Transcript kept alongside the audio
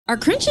Are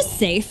crunches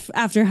safe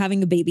after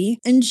having a baby?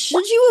 And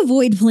should you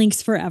avoid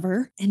planks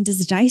forever? And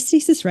does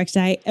diastasis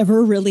recti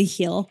ever really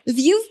heal? If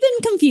you've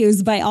been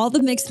confused by all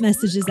the mixed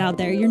messages out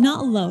there, you're not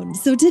alone.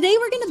 So today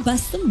we're going to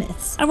bust some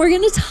myths and we're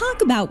going to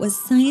talk about what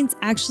science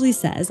actually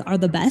says are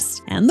the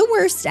best and the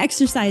worst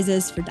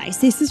exercises for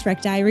diastasis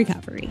recti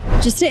recovery.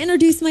 Just to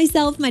introduce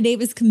myself, my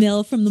name is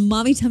Camille from the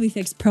Mommy Tummy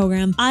Fix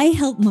program. I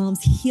help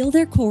moms heal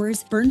their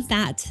cores, burn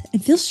fat,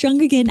 and feel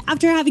strong again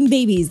after having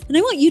babies. And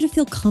I want you to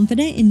feel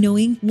confident in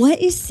knowing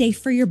what is safe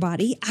for your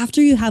body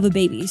after you have a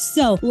baby.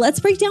 So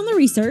let's break down the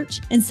research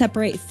and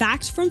separate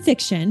fact from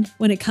fiction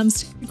when it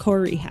comes to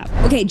core rehab.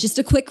 Okay, just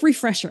a quick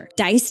refresher.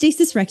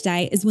 Diastasis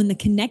recti is when the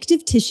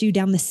connective tissue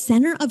down the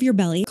center of your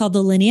belly, called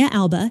the linea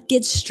alba,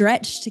 gets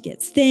stretched,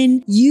 gets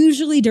thin,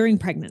 usually during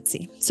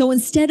pregnancy. So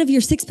instead of your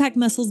six-pack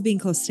muscles being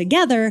close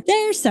together,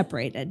 they're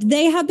separated.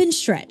 They have been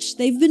stretched,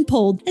 they've been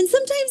pulled, and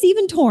sometimes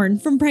even torn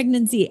from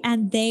pregnancy,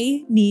 and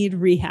they need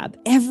rehab.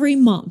 Every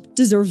mom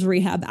deserves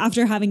rehab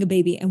after having a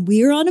baby, and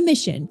we're on a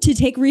mission to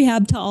take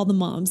rehab to all the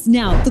moms.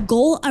 Now, the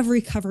goal of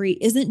recovery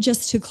isn't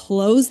just to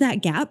close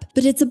that gap,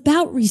 but it's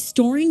about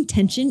restoring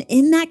tension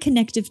in that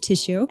connective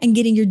tissue and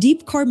getting your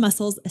deep core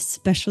muscles,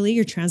 especially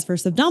your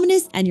transverse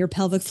abdominis and your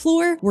pelvic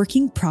floor,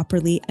 working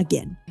properly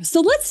again.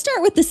 So let's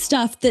start with the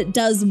stuff that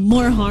does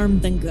more harm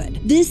than good.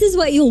 This is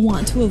what you'll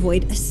want to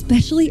avoid,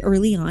 especially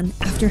early on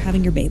after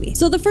having your baby.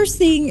 So the first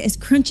thing is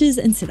crunches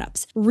and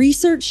sit-ups.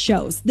 Research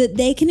shows that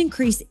they can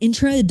increase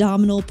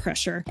intra-abdominal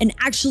pressure and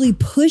actually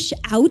push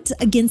out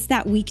against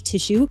that weak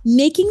tissue,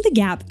 making the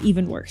gap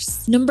even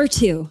worse. Number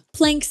 2,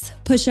 planks,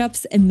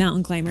 push-ups, and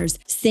mountain climbers.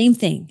 Same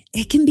thing.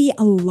 It can be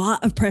a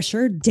lot of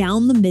pressure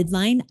down the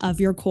midline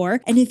of your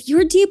core. And if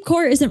your deep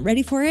core isn't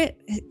ready for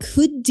it, it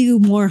could do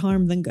more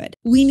harm than good.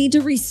 We need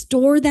to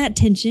restore that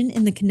tension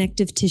in the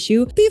connective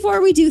tissue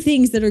before we do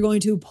things that are going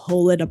to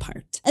pull it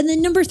apart. And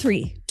then number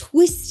 3,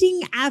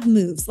 twisting ab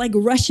moves like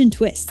Russian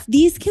twists.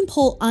 These can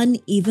pull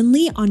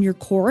unevenly on your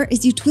core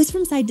as you twist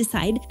from side to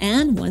side,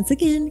 and once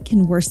again,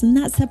 can worsen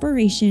that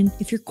separation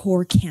if your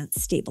core can't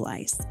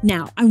stabilize.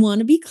 Now, I want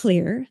to be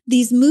clear,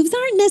 these moves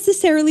aren't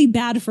necessarily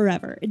bad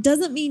forever. It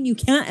doesn't mean you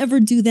can't ever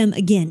do them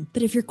again,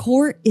 but if your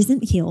core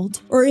isn't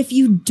healed, or if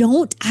you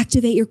don't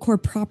activate your core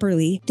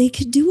properly, they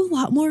could do a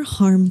lot more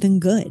harm than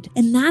good.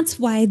 And that's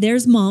why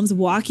there's moms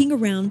walking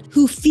around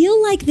who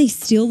feel like they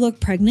still look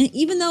pregnant,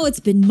 even though it's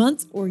been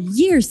months or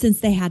years since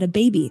they had a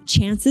baby.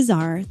 Chances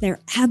are their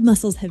ab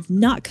muscles have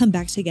not come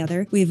back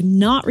together. We have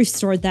not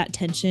restored that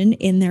tension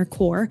in their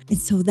core. And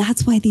so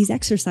that's why these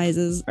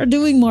exercises are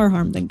doing more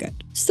harm than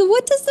good. So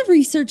what does the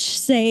research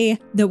say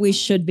that we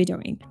should be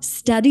doing?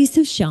 Studies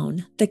have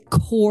shown that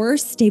core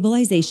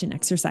stabilization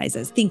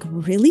exercises, think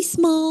really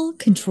small,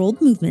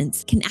 controlled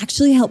movements, can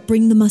actually help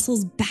bring the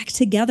muscles back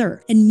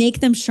together and make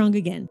them strong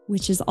again,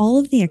 which is all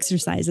of the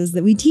exercises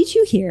that we teach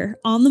you here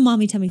on the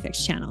Mommy Tummy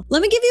Fix channel.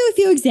 Let me give you a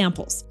few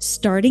examples.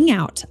 Starting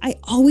out, I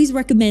always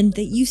recommend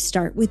that you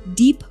start with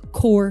deep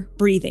core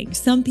breathing.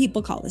 Some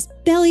people call this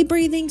belly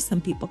breathing.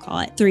 Some people call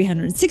it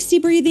 360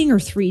 breathing or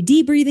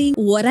 3D breathing.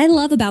 What I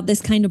love about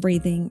this kind of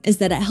breathing is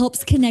that it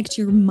helps connect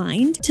your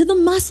mind to the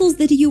muscles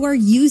that you are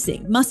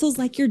using. Muscles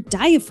like your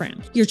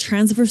diaphragm, your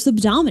transverse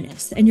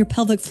abdominis, and your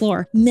pelvic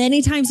floor.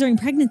 Many times during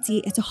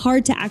pregnancy, it's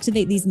hard to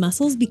activate these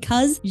muscles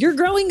because you're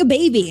growing a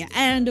baby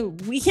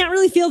and we can't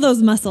really feel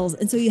those muscles.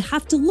 And so you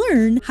have to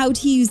learn how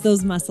to use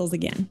those muscles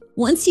again.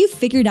 Once you've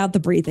figured out the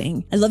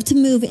breathing, I love to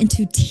move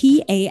into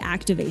TA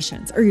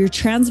activations, or your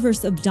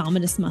transverse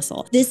abdominis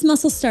muscle. This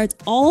muscle starts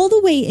all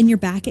the way in your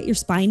back at your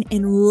spine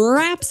and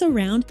wraps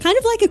around kind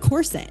of like a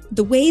corset.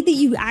 The way that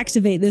you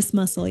activate this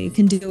muscle, you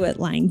can do it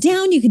lying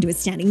down, you can do it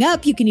standing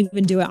up, you can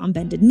even do it on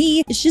bended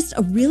knee. It's just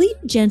a really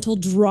gentle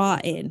draw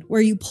in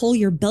where you pull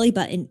your belly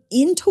button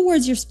in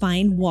towards your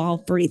spine while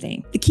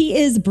breathing. The key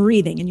is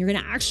breathing, and you're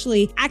going to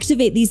actually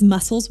activate these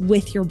muscles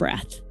with your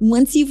breath.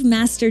 Once you've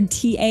mastered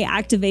TA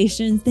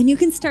activations, then you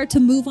can start to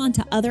move on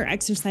to other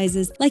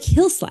exercises like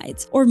hill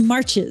slides or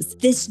marches.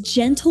 This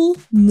gentle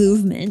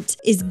movement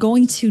is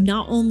going to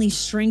not only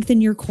strengthen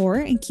your core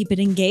and keep it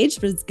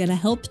engaged, but it's going to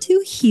help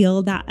to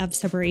heal that ab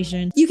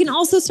separation. You can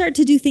also start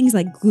to do things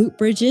like glute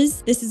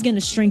bridges. This is going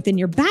to strengthen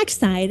your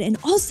backside. And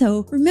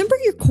also remember,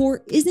 your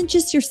core isn't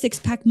just your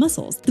six-pack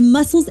muscles. The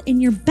muscles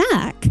in your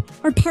back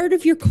are part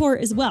of your core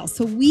as well.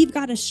 So we've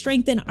got to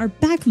strengthen our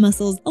back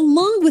muscles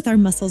along with our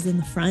muscles in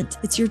the front.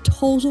 It's your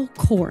total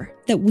core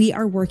that we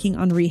are working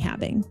on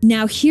rehabbing.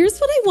 Now, here's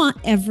what I want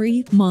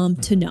every mom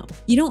to know.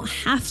 You don't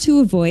have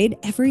to avoid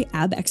every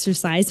ab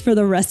exercise for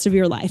the rest of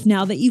your life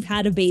now that you've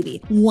had a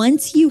baby.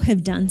 Once you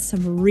have done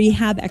some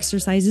rehab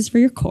exercises for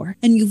your core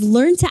and you've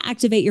learned to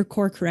activate your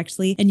core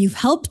correctly and you've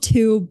helped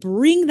to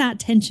bring that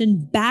tension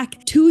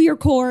back to your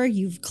core,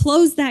 you've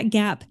closed that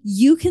gap,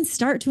 you can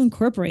start to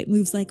incorporate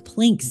moves like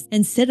planks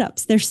and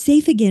sit-ups. They're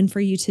safe again for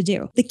you to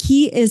do. The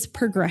key is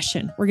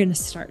progression. We're going to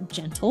start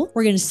gentle.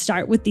 We're going to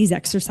start with these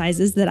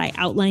exercises that I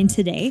outline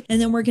today. And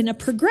then we're going to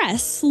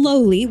progress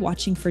slowly,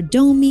 watching for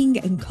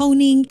doming and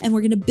coning, and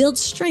we're going to build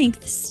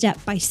strength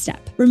step by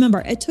step.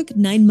 Remember, it took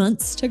 9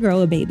 months to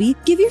grow a baby.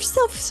 Give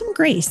yourself some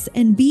grace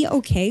and be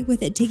okay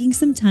with it taking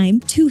some time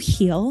to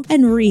heal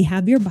and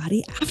rehab your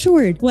body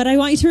afterward. What I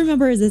want you to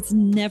remember is it's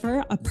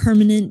never a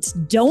permanent,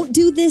 don't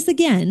do this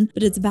again,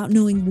 but it's about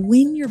knowing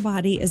when your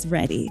body is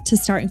ready to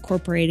start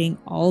incorporating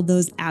all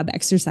those ab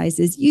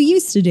exercises you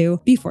used to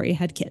do before you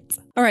had kids.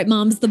 All right,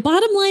 moms, the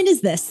bottom line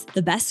is this.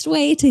 The best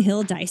way to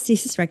heal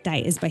diastasis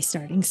recti is by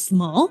starting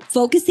small,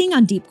 focusing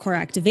on deep core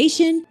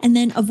activation, and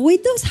then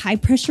avoid those high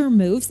pressure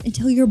moves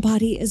until your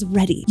body is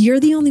ready. You're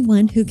the only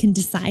one who can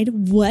decide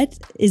what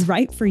is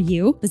right for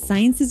you, but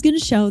science is going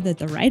to show that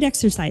the right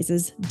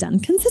exercises done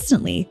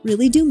consistently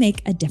really do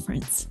make a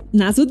difference. And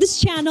that's what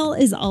this channel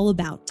is all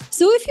about.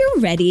 So if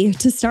you're ready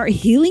to start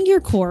healing your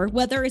core,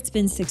 whether it's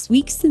been 6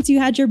 weeks since you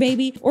had your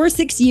baby, or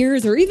 6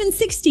 years, or even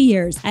 60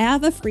 years, I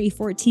have a free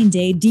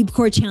 14-day deep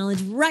core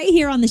challenge right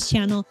here on this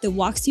channel that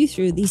walks you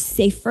through these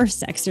safe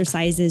first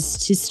exercises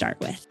to start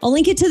with. I'll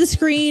link it to the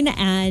screen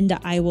and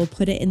I will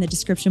put it in the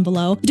description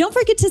below. But don't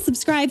forget to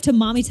subscribe to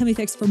Mommy Tummy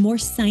Fix for more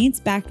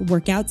science-backed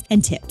workouts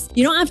and tips.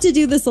 You don't have to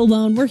do this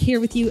alone. We're here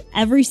with you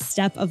every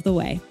step of the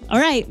way. All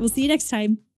right, we'll see you next time.